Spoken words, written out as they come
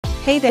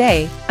Hey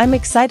there, I'm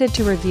excited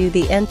to review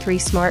the N3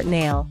 Smart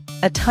Nail,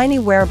 a tiny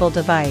wearable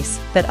device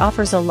that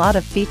offers a lot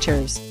of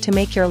features to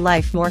make your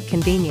life more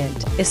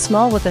convenient. Is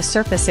small with a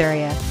surface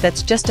area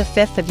that's just a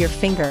fifth of your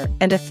finger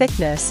and a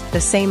thickness the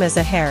same as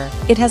a hair.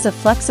 It has a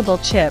flexible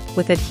chip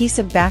with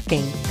adhesive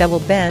backing that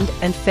will bend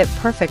and fit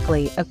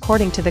perfectly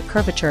according to the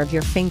curvature of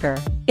your finger.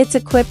 It's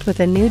equipped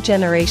with a new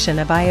generation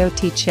of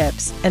IoT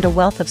chips and a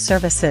wealth of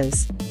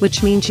services,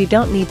 which means you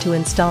don't need to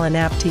install an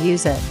app to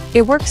use it.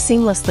 It works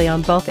seamlessly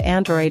on both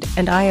Android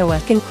and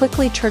iOS, can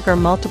quickly trigger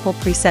multiple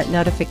preset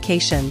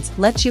notifications,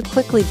 lets you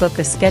quickly book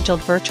a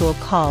scheduled virtual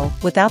call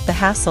without the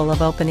hassle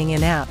of opening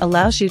an app,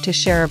 allows you to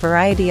share a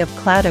variety of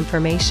cloud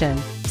information,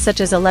 such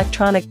as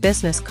electronic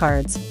business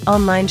cards,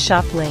 online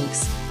shop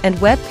links, and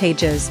web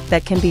pages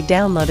that can be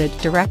downloaded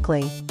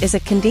directly, is a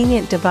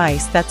convenient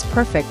device that's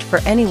perfect for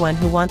anyone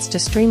who wants to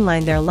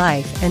streamline their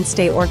life and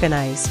stay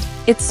organized.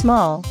 It's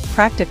small,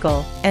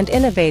 practical, and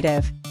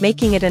innovative,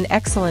 making it an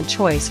excellent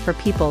choice for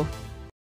people